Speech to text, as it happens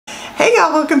Hey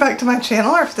y'all, welcome back to my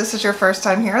channel, or if this is your first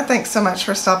time here, thanks so much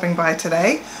for stopping by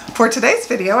today. For today's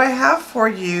video, I have for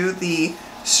you the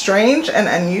Strange and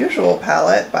Unusual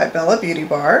palette by Bella Beauty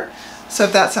Bar. So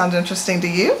if that sounds interesting to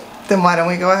you, then why don't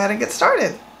we go ahead and get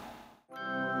started.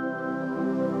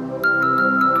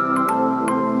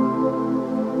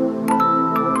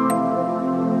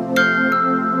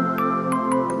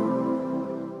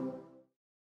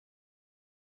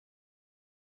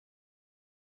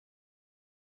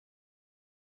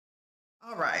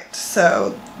 Alright,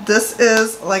 so this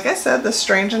is, like I said, the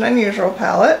Strange and Unusual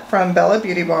palette from Bella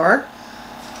Beauty Bar.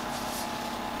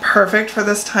 Perfect for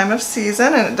this time of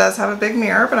season, and it does have a big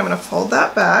mirror, but I'm going to fold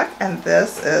that back, and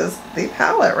this is the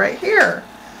palette right here.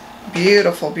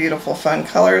 Beautiful, beautiful fun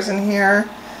colors in here.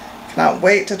 Cannot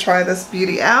wait to try this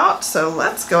beauty out, so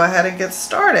let's go ahead and get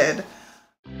started.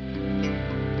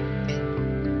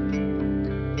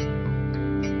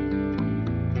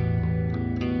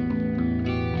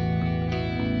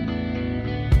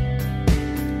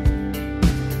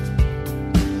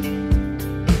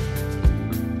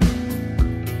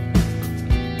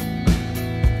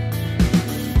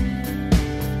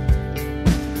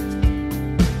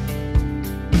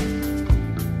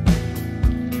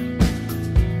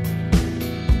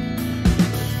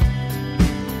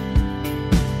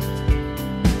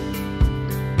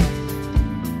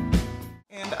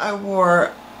 I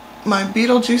wore my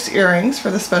Beetlejuice earrings for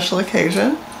the special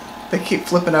occasion. They keep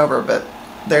flipping over, but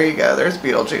there you go. There's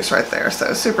Beetlejuice right there.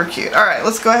 So super cute. All right,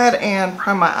 let's go ahead and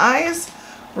prime my eyes.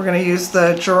 We're going to use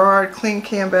the Gerard Clean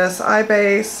Canvas Eye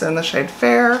Base in the shade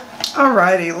Fair.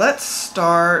 Alrighty, let's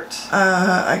start.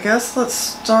 I guess let's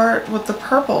start with the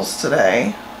purples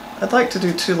today. I'd like to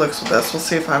do two looks with this. We'll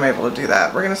see if I'm able to do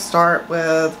that. We're going to start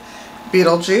with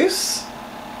Beetlejuice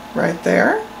right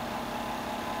there.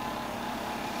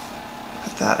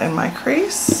 That in my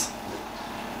crease.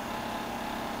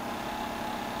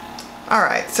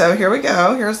 Alright, so here we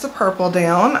go. Here's the purple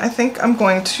down. I think I'm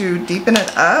going to deepen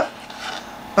it up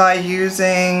by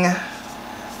using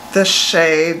the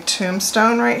shade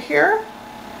Tombstone right here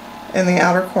in the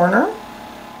outer corner.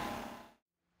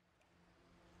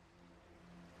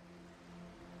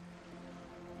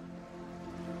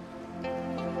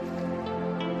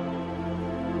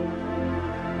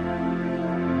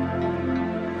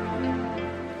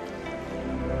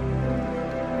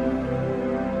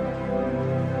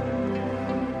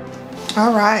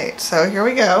 Alright, so here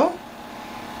we go.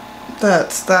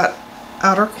 That's that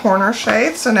outer corner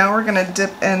shade. So now we're going to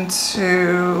dip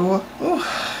into, ooh,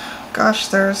 gosh,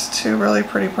 there's two really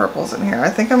pretty purples in here. I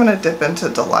think I'm going to dip into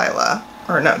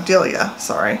Delia.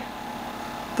 Sorry.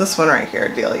 This one right here,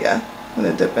 Delia. I'm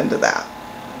going to dip into that.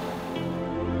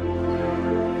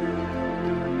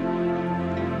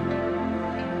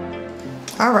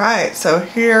 Alright, so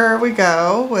here we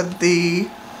go with the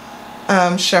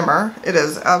shimmer. It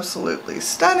is absolutely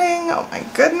stunning. Oh my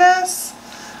goodness.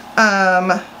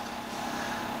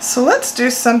 So let's do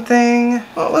something,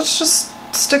 well, let's just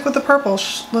stick with the purple.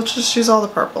 Let's just use all the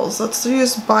purples. Let's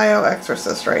use Bio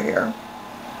Exorcist right here.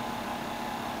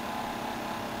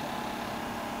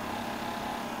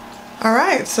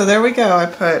 Alright, so there we go. I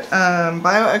put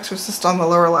Bio Exorcist on the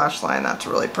lower lash line. That's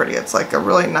really pretty. It's like a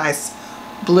really nice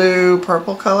blue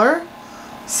purple color.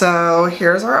 So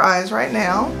here's our eyes right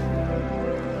now.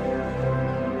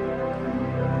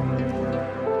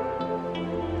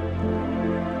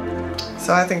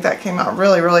 So I think that came out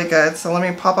really, really good. So let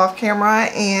me pop off camera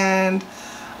and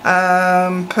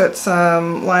put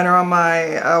some liner on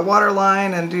my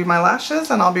waterline and do my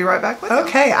lashes, and I'll be right back with you.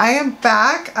 Okay, I am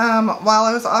back. While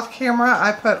I was off camera,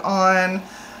 I put on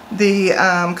the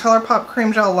ColourPop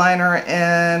Cream Gel Liner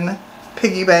in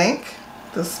Piggy Bank,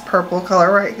 this purple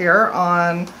color right here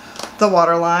on the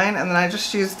waterline, and then I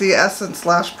just used the Essence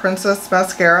Lash Princess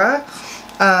Mascara.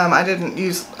 I didn't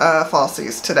use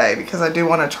falsies today because I do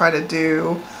want to try to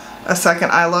do a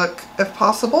second eye look if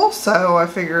possible, so I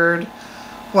figured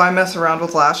why mess around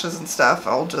with lashes and stuff.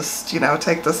 I'll just, you know,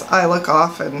 take this eye look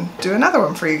off and do another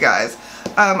one for you guys.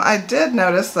 I did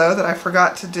notice though that I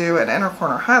forgot to do an inner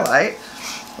corner highlight,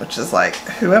 which is like,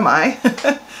 who am I?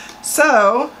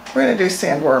 So we're going to do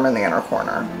Sandworm in the inner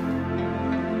corner.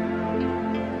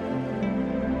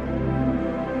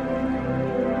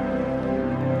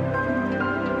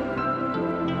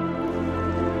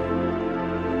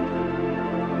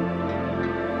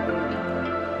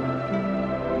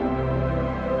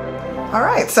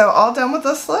 Alright, so all done with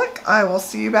this look. I will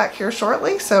see you back here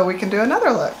shortly so we can do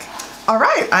another look.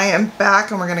 Alright, I am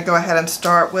back and we're going to go ahead and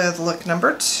start with look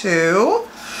number 2.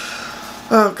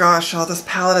 Oh gosh, y'all, this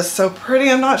palette is so pretty.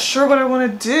 I'm not sure what I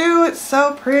want to do. It's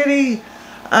so pretty.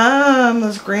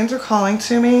 Those greens are calling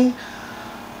to me.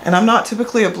 And I'm not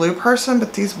typically a blue person,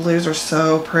 but these blues are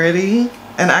so pretty.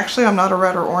 And actually, I'm not a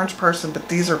red or orange person, but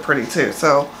these are pretty too.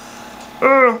 So,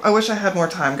 I wish I had more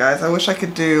time, guys. I wish I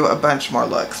could do a bunch more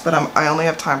looks, but I only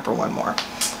have time for one more.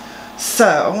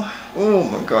 So, oh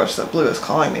my gosh, that blue is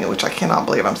calling me, which I cannot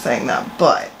believe I'm saying that.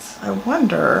 But I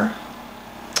wonder,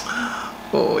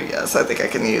 oh yes, I think I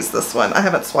can use this one. I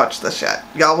haven't swatched this yet.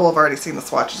 Y'all will have already seen the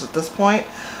swatches at this point,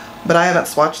 but I haven't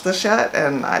swatched this yet,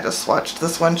 and I just swatched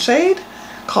this one shade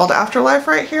called Afterlife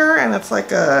right here, and it's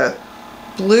like a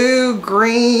blue,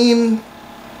 green,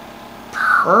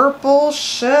 purple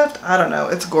shift. I don't know.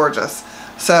 It's gorgeous.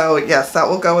 So yes, that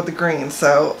will go with the green.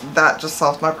 So that just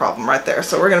solves my problem right there.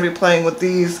 So we're going to be playing with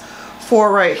these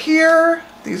 4 right here,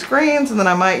 these greens, and then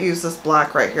I might use this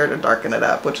black right here to darken it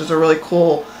up, which is a really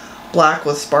cool black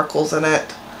with sparkles in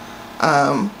it.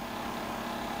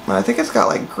 I think it's got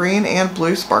like green and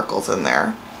blue sparkles in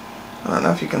there. I don't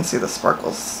know if you can see the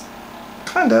sparkles.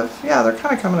 Kind of. Yeah, they're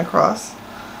kind of coming across.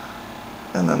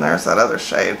 And then there's that other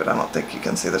shade, but I don't think you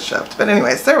can see the shift. But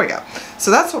anyways, there we go.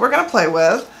 So that's what we're going to play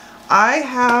with. I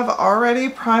have already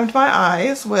primed my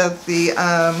eyes with the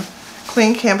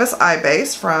Clean Canvas Eye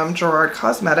Base from Gerard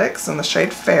Cosmetics in the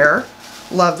shade Fair.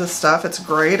 Love this stuff. It's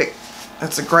great.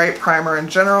 It's a great primer in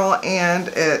general, and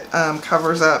it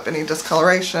covers up any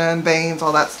discoloration, veins,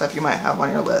 all that stuff you might have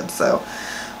on your lid. So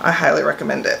I highly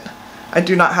recommend it. I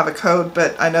do not have a code,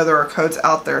 but I know there are codes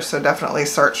out there, so definitely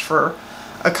search for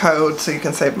a code so you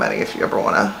can save money if you ever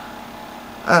want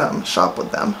to shop with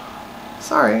them.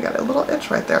 Sorry, I got a little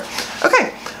itch right there.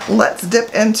 Okay, let's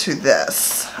dip into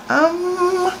this.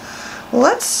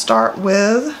 Let's start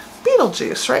with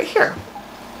Beetlejuice right here.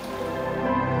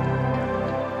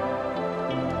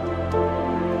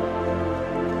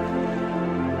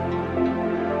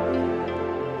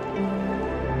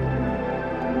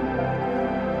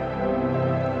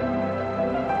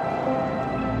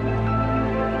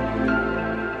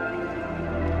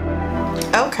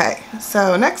 Okay,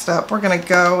 so next up we're going to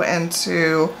go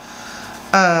into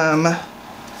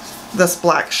this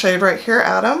black shade right here,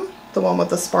 Adam, the one with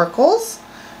the sparkles,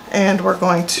 and we're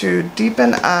going to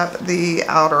deepen up the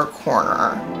outer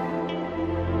corner.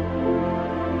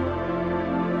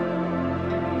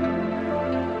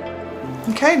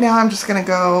 Okay, now I'm just going to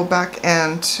go back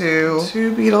into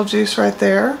Beetlejuice right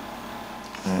there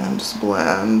and just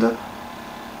blend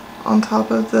on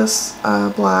top of this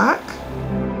black.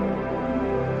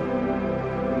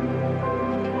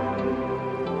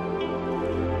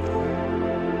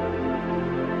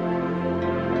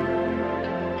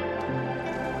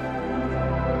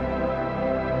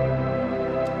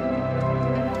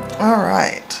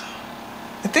 Alright,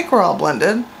 I think we're all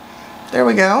blended. There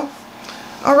we go.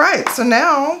 Alright, so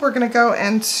now we're going to go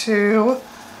into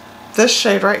this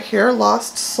shade right here,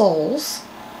 Lost Souls.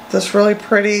 This really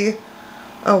pretty,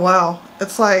 oh wow,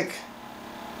 it's like,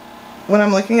 when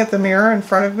I'm looking at the mirror in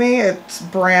front of me, it's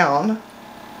brown.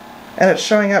 And it's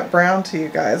showing up brown to you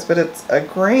guys, but it's a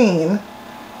green.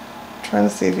 I'm trying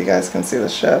to see if you guys can see the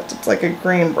shift. It's like a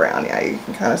green brown, yeah, you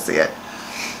can kind of see it.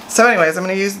 So anyways, I'm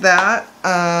going to use that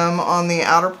on the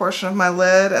outer portion of my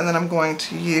lid, and then I'm going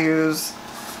to use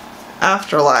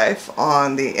Afterlife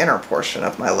on the inner portion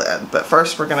of my lid. But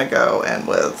first we're going to go in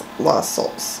with Lost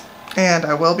Souls. And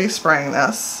I will be spraying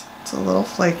this. It's a little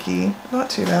flaky, not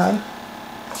too bad.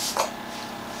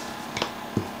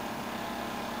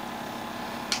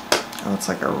 Oh, it's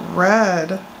like a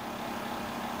red,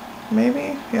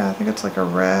 maybe? Yeah, I think it's like a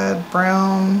red,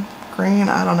 brown, green.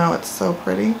 I don't know, it's so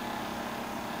pretty.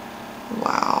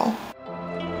 Wow.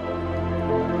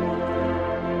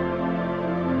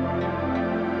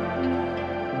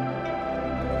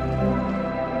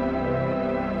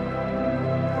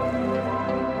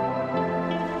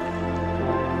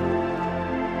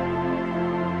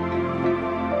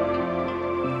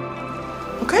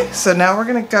 Okay, so now we're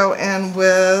going to go in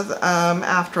with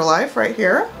Afterlife right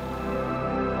here.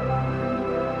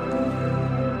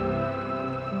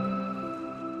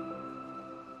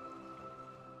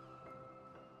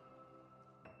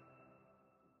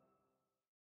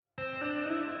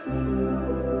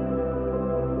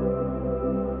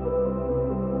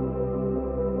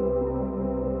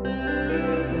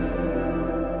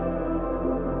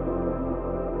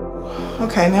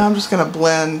 Okay, now I'm just going to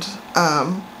blend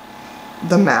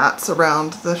the mattes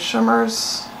around the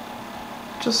shimmers,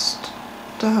 just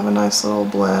to have a nice little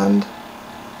blend.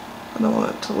 I don't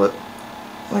want it to look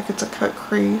like it's a cut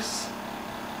crease.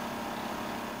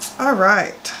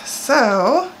 Alright,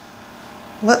 so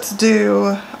let's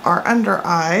do our under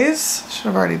eyes. Should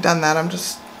have already done that.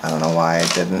 I don't know why I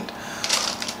didn't.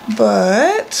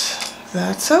 But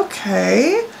That's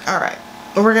okay. All right,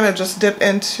 we're gonna just dip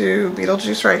into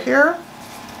Beetlejuice right here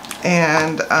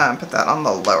and put that on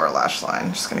the lower lash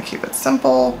line. Just gonna keep it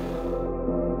simple.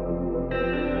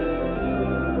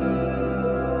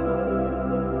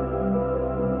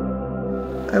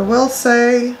 I will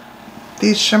say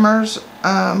these shimmers,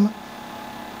 the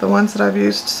ones that I've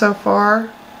used so far,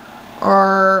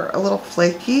 are a little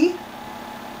flaky,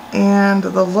 and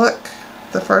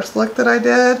the first look that I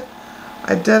did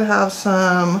have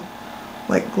some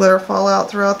like glitter fallout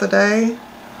throughout the day.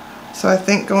 So I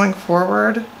think going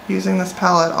forward, using this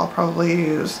palette, I'll probably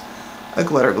use a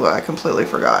glitter glue. I completely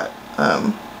forgot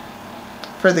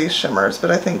for these shimmers, but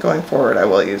I think going forward I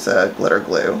will use a glitter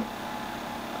glue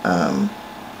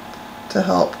to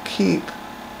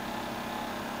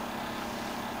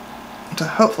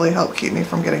hopefully help keep me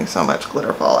from getting so much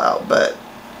glitter fallout. But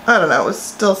I don't know, it was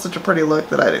still such a pretty look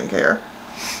that I didn't care.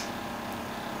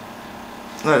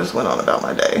 I just went on about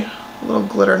my day. A little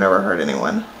glitter never hurt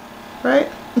anyone, right?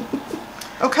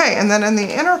 Okay, and then in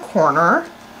the inner corner,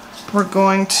 we're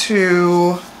going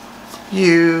to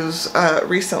use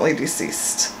Recently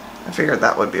Deceased. I figured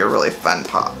that would be a really fun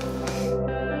pop.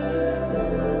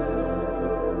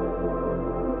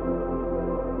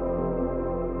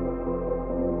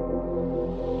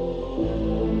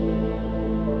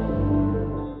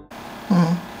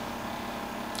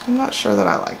 I'm not sure that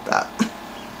I like that.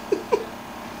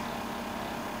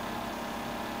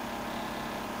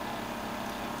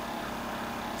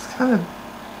 It's kind of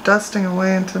dusting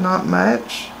away into not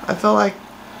much. I feel like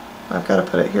I've got to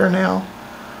put it here now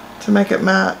to make it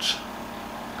match.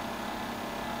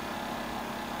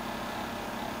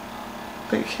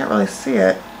 But you can't really see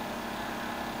it.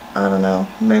 I don't know.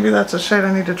 Maybe that's a shade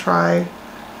I need to try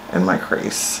in my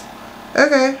crease.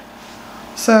 Okay.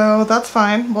 So that's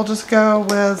fine. We'll just go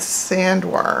with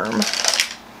Sandworm.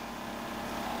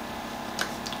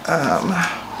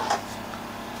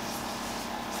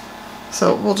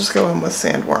 So we'll just go in with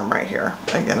Sandworm right here.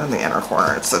 Again, in the inner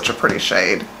corner. It's such a pretty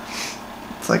shade.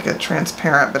 It's like a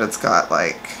transparent, but it's got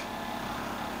like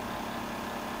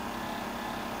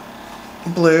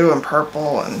blue and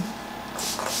purple and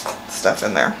stuff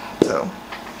in there. So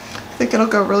I think it'll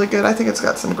go really good. I think it's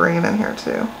got some green in here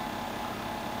too.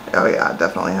 Oh yeah, it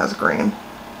definitely has green.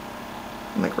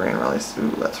 And the green really,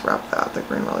 ooh, let's wrap that. The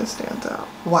green really stands out.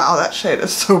 Wow, that shade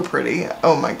is so pretty.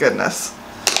 Oh my goodness.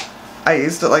 I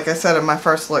used it, like I said, in my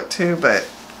first look too, but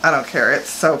I don't care. It's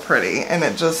so pretty. And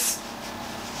it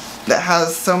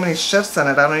has so many shifts in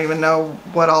it. I don't even know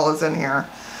what all is in here.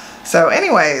 So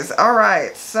anyways, all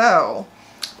right. So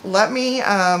let me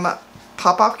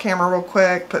pop off camera real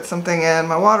quick, put something in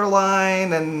my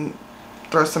waterline, and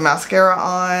throw some mascara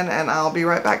on, and I'll be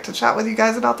right back to chat with you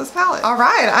guys about this palette. All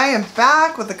right, I am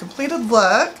back with a completed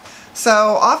look. So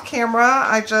off camera,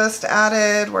 I just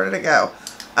added, where did it go?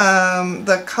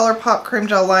 The ColourPop Cream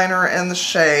Gel Liner in the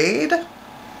shade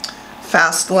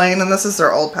Fast Lane, and this is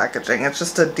their old packaging. It's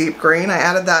just a deep green. I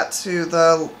added that to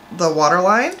the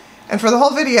waterline. And for the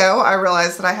whole video, I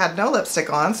realized that I had no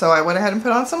lipstick on, so I went ahead and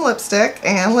put on some lipstick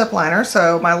and lip liner.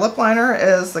 So my lip liner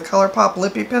is the ColourPop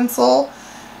Lippie pencil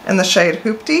in the shade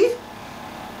Hoopty,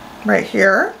 right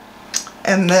here.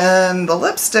 And then the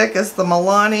lipstick is the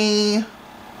Milani,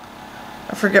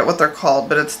 I forget what they're called,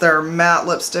 but it's their matte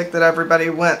lipstick that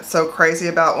everybody went so crazy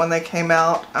about when they came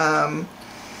out. I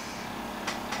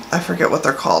forget what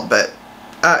they're called, but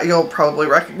you'll probably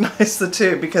recognize the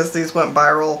two because these went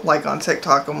viral like on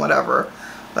TikTok and whatever.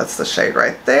 That's the shade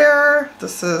right there.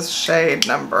 This is shade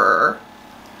number,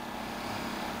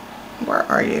 where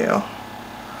are you?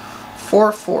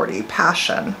 440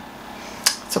 Passion.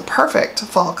 It's a perfect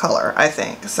fall color, I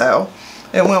think. So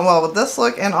it went well with this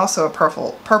look and also a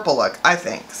purple look, I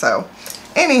think. So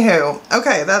anywho,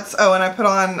 okay, that's, oh, and I put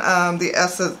on the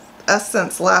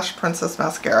Essence Lash Princess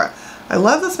mascara. I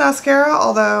love this mascara,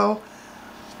 although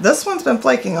this one's been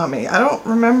flaking on me. I don't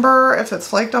remember if it's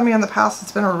flaked on me in the past.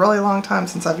 It's been a really long time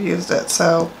since I've used it.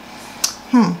 So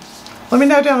let me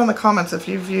know down in the comments if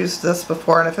you've used this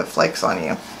before and if it flakes on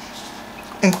you.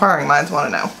 Inquiring minds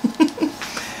want to know.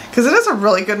 Because it is a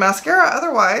really good mascara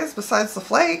otherwise, besides the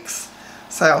flakes.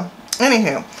 So,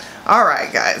 anywho.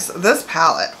 Alright guys, this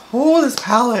palette. Oh, this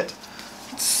palette.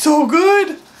 It's so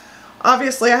good.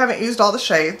 Obviously, I haven't used all the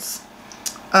shades.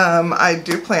 I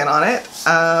do plan on it.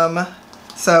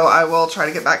 So I will try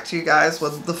to get back to you guys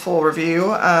with the full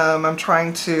review. I'm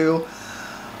trying to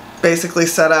basically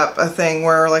set up a thing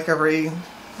where like every,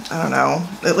 I don't know,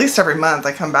 at least every month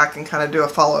I come back and kind of do a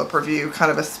follow-up review,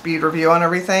 kind of a speed review on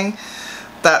everything.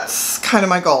 That's kind of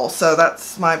my goal. So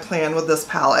that's my plan with this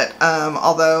palette.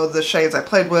 Although the shades I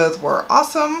played with were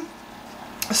awesome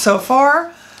so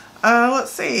far,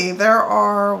 let's see, there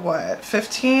are, what,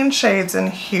 15 shades in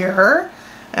here,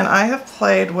 and I have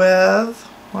played with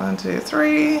 1, 2,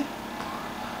 3,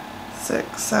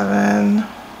 6, 7,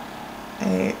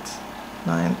 8,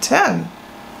 9, 10.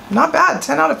 Not bad,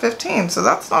 10 out of 15, so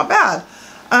that's not bad.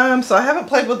 So I haven't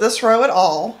played with this row at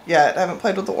all yet. I haven't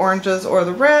played with the oranges or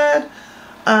the red.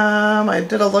 I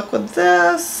did a look with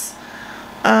this.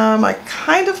 I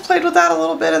kind of played with that a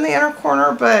little bit in the inner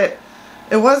corner, but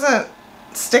it wasn't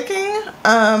sticking.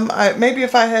 Maybe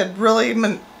if I had really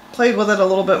played with it a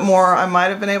little bit more, I might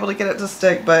have been able to get it to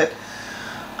stick, but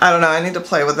I don't know. I need to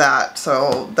play with that,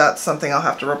 so that's something I'll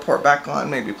have to report back on.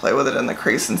 Maybe play with it in the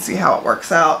crease and see how it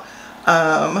works out.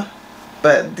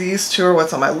 But these two are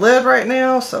what's on my lid right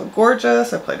now, so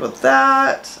gorgeous. I played with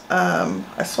that. I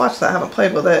swatched that, I haven't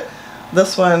played with it.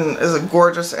 This one is a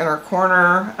gorgeous inner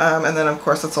corner, and then of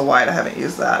course it's a white. I haven't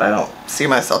used that. I don't see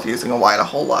myself using a white a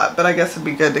whole lot, but I guess it'd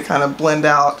be good to kind of blend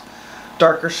out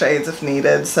darker shades if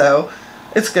needed, so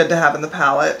it's good to have in the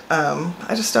palette.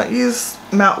 I just don't use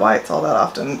matte whites all that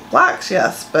often. Blacks,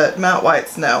 yes, but matte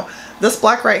whites, no. This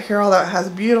black right here, although it has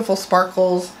beautiful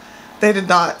sparkles, they did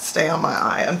not stay on my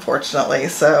eye, unfortunately,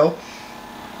 so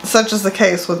such is the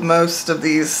case with most of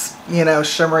these, you know,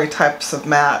 shimmery types of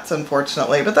mattes,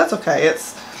 unfortunately, but that's okay.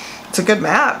 It's a good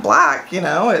matte black, you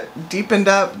know, it deepened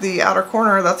up the outer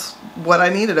corner. That's what I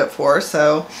needed it for,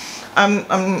 so I'm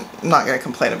not going to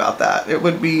complain about that. It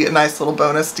would be a nice little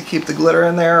bonus to keep the glitter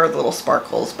in there or the little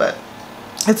sparkles, but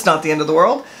it's not the end of the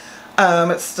world.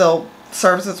 It still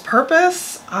serves its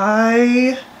purpose.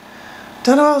 I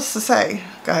don't know what else to say,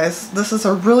 guys. This is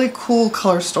a really cool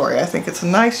color story. I think it's a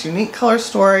nice, unique color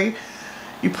story.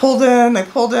 They pulled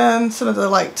in some of the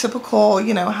like typical,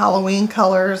 you know, Halloween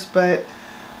colors, but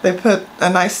they put a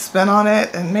nice spin on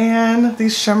it, and man,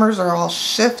 these shimmers are all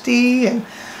shifty and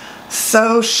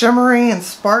so shimmery and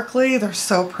sparkly. They're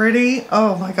so pretty.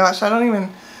 Oh my gosh, I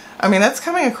mean, that's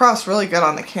coming across really good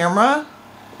on the camera.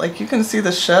 Like, you can see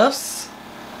the shifts,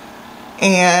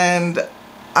 and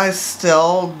I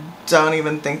still don't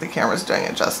even think the camera's doing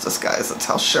it justice, guys. That's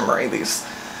how shimmery these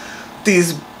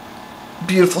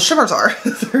beautiful shimmers are.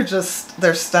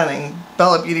 They're stunning.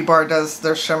 Bella Beauty Bar does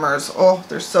their shimmers. Oh,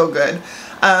 they're so good.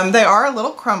 They are a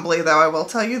little crumbly though, I will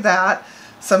tell you that.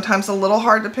 Sometimes a little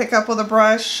hard to pick up with a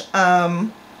brush,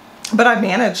 but I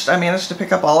managed to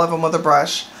pick up all of them with a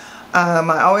brush.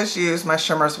 I always use my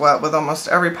shimmers wet with almost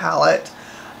every palette.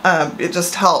 It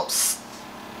just helps,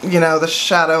 you know, the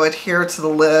shadow adhere to the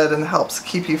lid and helps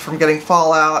keep you from getting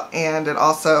fallout, and it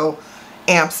also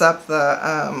amps up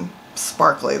the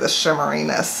the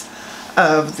shimmeriness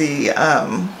of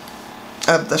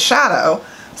the shadow.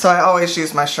 So I always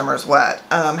use my shimmers wet.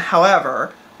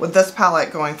 However, with this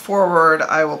palette going forward,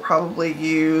 I will probably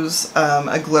use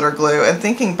a glitter glue. And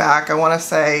thinking back, I want to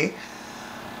say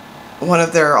one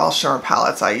of their all shimmer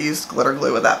palettes, I used glitter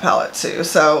glue with that palette too.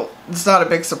 So it's not a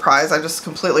big surprise. I just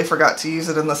completely forgot to use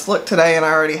it in this look today, and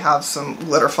I already have some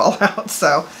glitter fallout.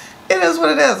 So it is what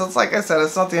it is. It's like I said,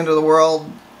 it's not the end of the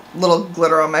world. Little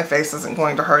glitter on my face isn't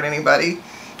going to hurt anybody.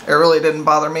 It really didn't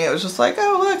bother me. It was just like,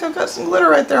 oh look, I've got some glitter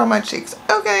right there on my cheeks.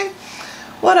 Okay,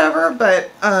 whatever. But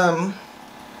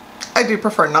I do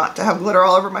prefer not to have glitter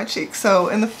all over my cheeks. So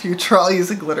in the future I'll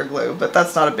use a glitter glue, but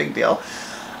that's not a big deal.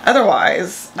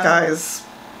 Otherwise, guys,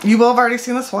 you will have already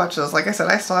seen the swatches. Like I said,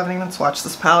 I still haven't even swatched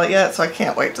this palette yet, so I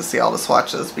can't wait to see all the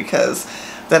swatches, because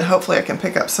then hopefully I can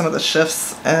pick up some of the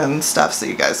shifts and stuff so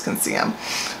you guys can see them.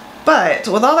 But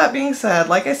with all that being said,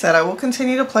 like I said, I will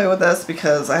continue to play with this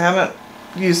because I haven't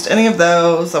used any of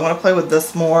those. I want to play with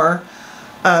this more.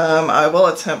 I will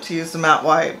attempt to use the matte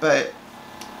white, but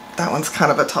that one's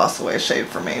kind of a toss away shade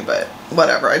for me, but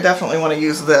whatever. I definitely want to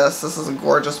use this. This is a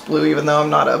gorgeous blue, even though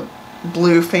I'm not a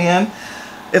blue fan.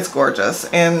 It's gorgeous,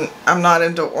 and I'm not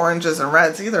into oranges and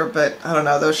reds either, but I don't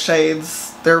know, those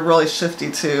shades, they're really shifty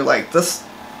too. Like this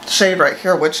shade right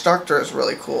here, Witch Doctor, is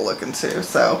really cool looking too,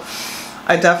 so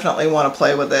I definitely want to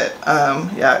play with it.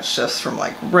 Yeah, it shifts from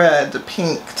like red to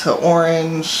pink to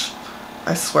orange.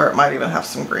 I swear it might even have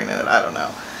some green in it, I don't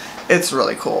know. It's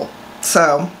really cool.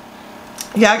 So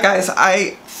yeah, guys,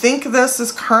 I think this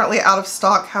is currently out of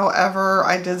stock. However,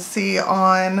 I did see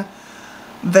on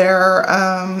their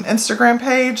Instagram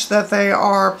page that they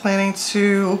are planning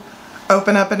to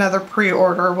open up another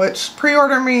pre-order, which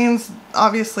pre-order means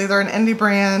obviously they're an indie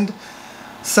brand,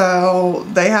 so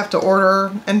they have to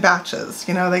order in batches.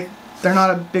 You know, they're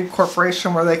not a big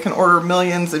corporation where they can order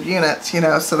millions of units, you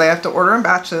know, so they have to order in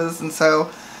batches, and so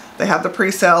they have the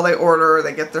pre-sale, they order,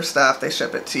 they get their stuff, they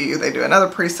ship it to you, they do another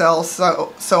pre-sale,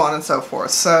 so on and so forth.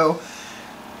 So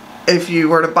if you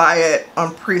were to buy it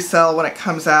on pre-sale when it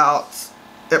comes out,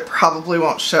 it probably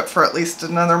won't ship for at least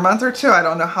another month or two. I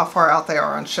don't know how far out they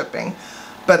are on shipping,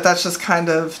 but that's just kind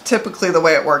of typically the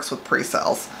way it works with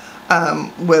pre-sales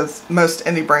with most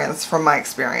indie brands from my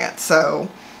experience. So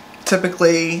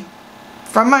typically,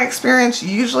 from my experience,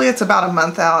 usually it's about a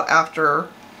month out after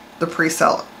the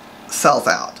pre-sale sells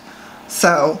out.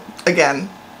 So again,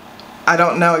 I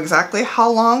don't know exactly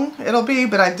how long it'll be,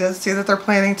 but I did see that they're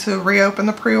planning to reopen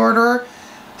the pre-order.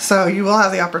 So you will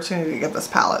have the opportunity to get this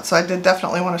palette. So I did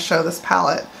definitely want to show this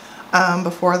palette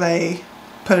before they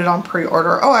put it on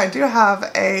pre-order. Oh, I do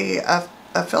have a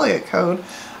affiliate code.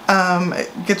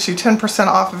 It gets you 10%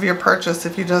 off of your purchase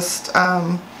if you just,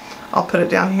 I'll put it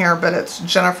down here, but it's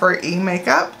Jennifer E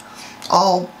Makeup,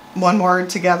 all one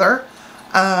word together.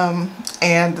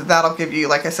 And that'll give you,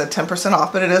 like I said, 10%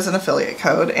 off, but it is an affiliate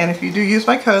code. And if you do use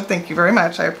my code, thank you very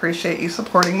much. I appreciate you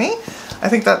supporting me. I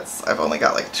think I've only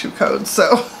got like 2 codes,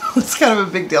 so it's kind of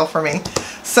a big deal for me.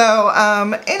 So,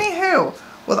 anywho,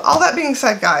 with all that being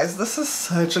said, guys, this is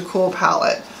such a cool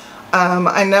palette.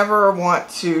 I never want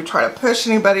to try to push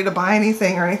anybody to buy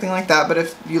anything or anything like that, but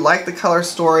if you like the color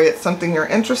story, it's something you're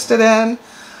interested in,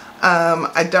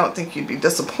 I don't think you'd be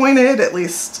disappointed. At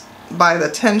least by the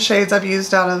 10 shades I've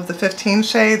used out of the 15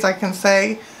 shades, I can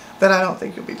say that I don't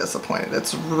think you'll be disappointed.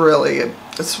 It's really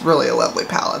a lovely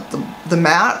palette. The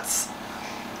mattes,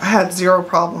 I had 0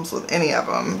 problems with any of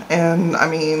them. And I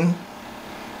mean,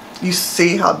 you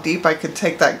see how deep I could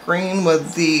take that green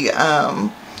with the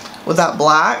with that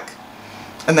black,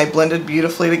 and they blended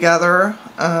beautifully together.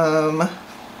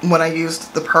 When I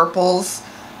used the purples,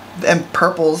 and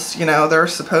purples, you know, they're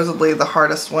supposedly the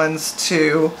hardest ones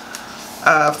to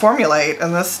formulate,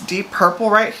 and this deep purple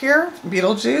right here,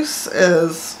 Beetlejuice,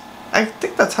 is, I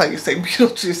think that's how you say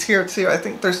Beetlejuice here too. I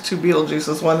think there's 2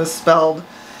 Beetlejuices. One is spelled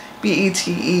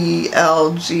Bettelgeuse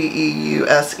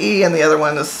and the other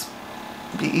one is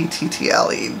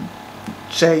Bettlejuice.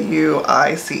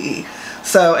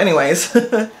 So anyways,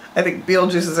 I think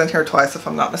Beetlejuice is in here twice if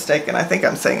I'm not mistaken. I think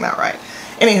I'm saying that right.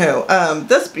 Anywho,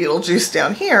 this Beetlejuice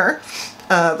down here,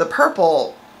 the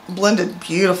purple blended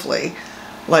beautifully.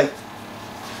 Like,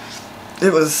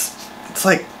 it's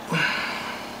like,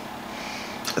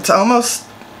 it's almost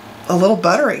a little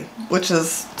buttery, which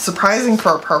is surprising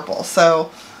for a purple.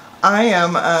 So I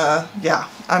am, yeah,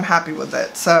 I'm happy with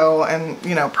it. So, and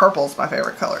you know, purple's my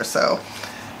favorite color. So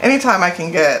anytime I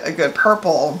can get a good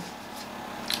purple,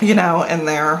 you know, in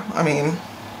there, I mean,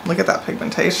 look at that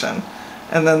pigmentation.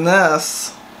 And then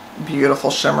this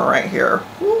beautiful shimmer right here.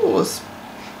 Ooh, this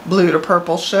blue to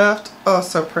purple shift. Oh,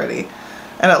 so pretty.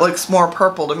 And it looks more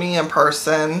purple to me in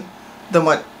person than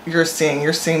what you're seeing.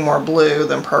 You're seeing more blue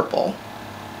than purple.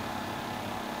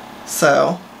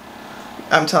 So,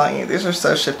 I'm telling you, these are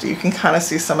so shifty. You can kind of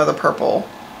see some of the purple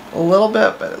a little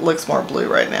bit, but it looks more blue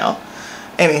right now.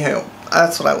 Anywho,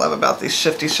 that's what I love about these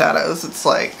shifty shadows. It's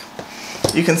like,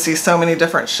 you can see so many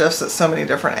different shifts at so many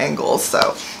different angles.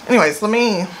 So, anyways, let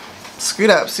me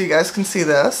scoot up so you guys can see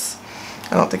this.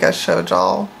 I don't think I showed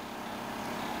y'all.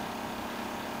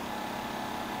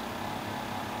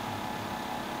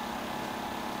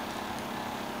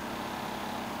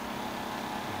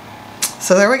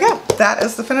 So there we go. That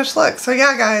is the finished look. So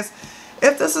yeah, guys,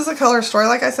 if this is a color story,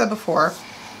 like I said before,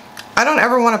 I don't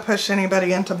ever want to push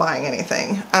anybody into buying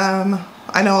anything.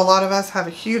 I know a lot of us have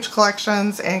huge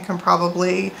collections and can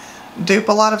probably dupe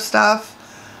a lot of stuff.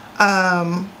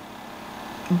 But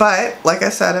like I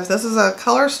said, if this is a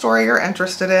color story you're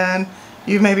interested in,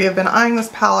 you maybe have been eyeing this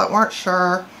palette, weren't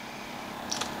sure,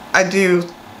 I do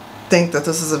think that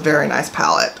this is a very nice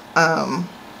palette.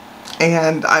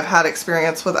 And I've had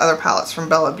experience with other palettes from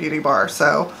Bella Beauty Bar,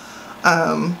 so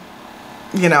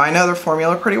you know, I know their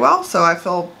formula pretty well, so I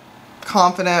feel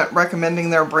confident recommending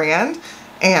their brand.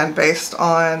 And based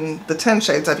on the 10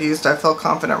 shades I've used, I feel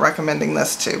confident recommending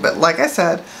this too. But like I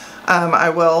said,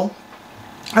 I will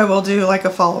do like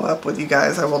a follow-up with you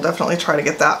guys. I will definitely try to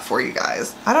get that for you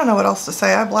guys. I don't know what else to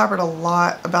say. I blabbered a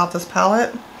lot about this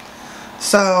palette,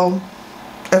 so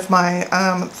if my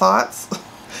thoughts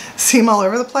seem all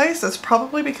over the place, it's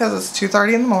probably because it's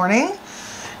 2:30 in the morning,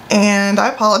 and I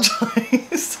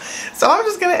apologize. So I'm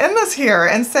just going to end this here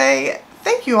and say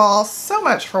thank you all so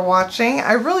much for watching.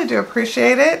 I really do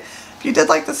appreciate it. If you did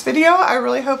like this video, I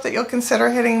really hope that you'll consider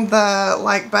hitting the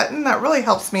like button. That really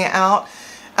helps me out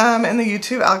in the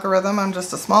YouTube algorithm. I'm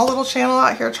just a small little channel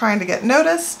out here trying to get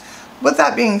noticed. With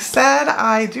that being said,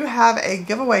 I do have a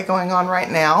giveaway going on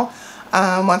right now.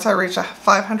 Once I reach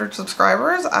 500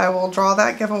 subscribers, I will draw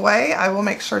that giveaway. I will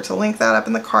make sure to link that up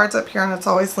in the cards up here, and it's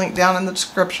always linked down in the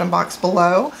description box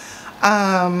below.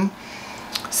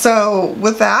 So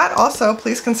with that, also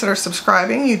please consider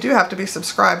subscribing. You do have to be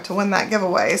subscribed to win that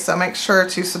giveaway, so make sure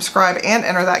to subscribe and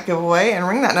enter that giveaway and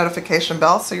ring that notification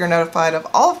bell so you're notified of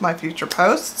all of my future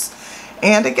posts.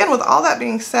 And again, with all that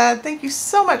being said, thank you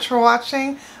so much for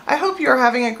watching. I hope you're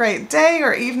having a great day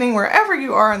or evening wherever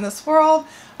you are in this world.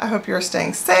 I hope you're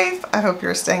staying safe, I hope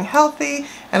you're staying healthy,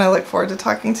 and I look forward to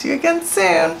talking to you again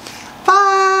soon. Bye!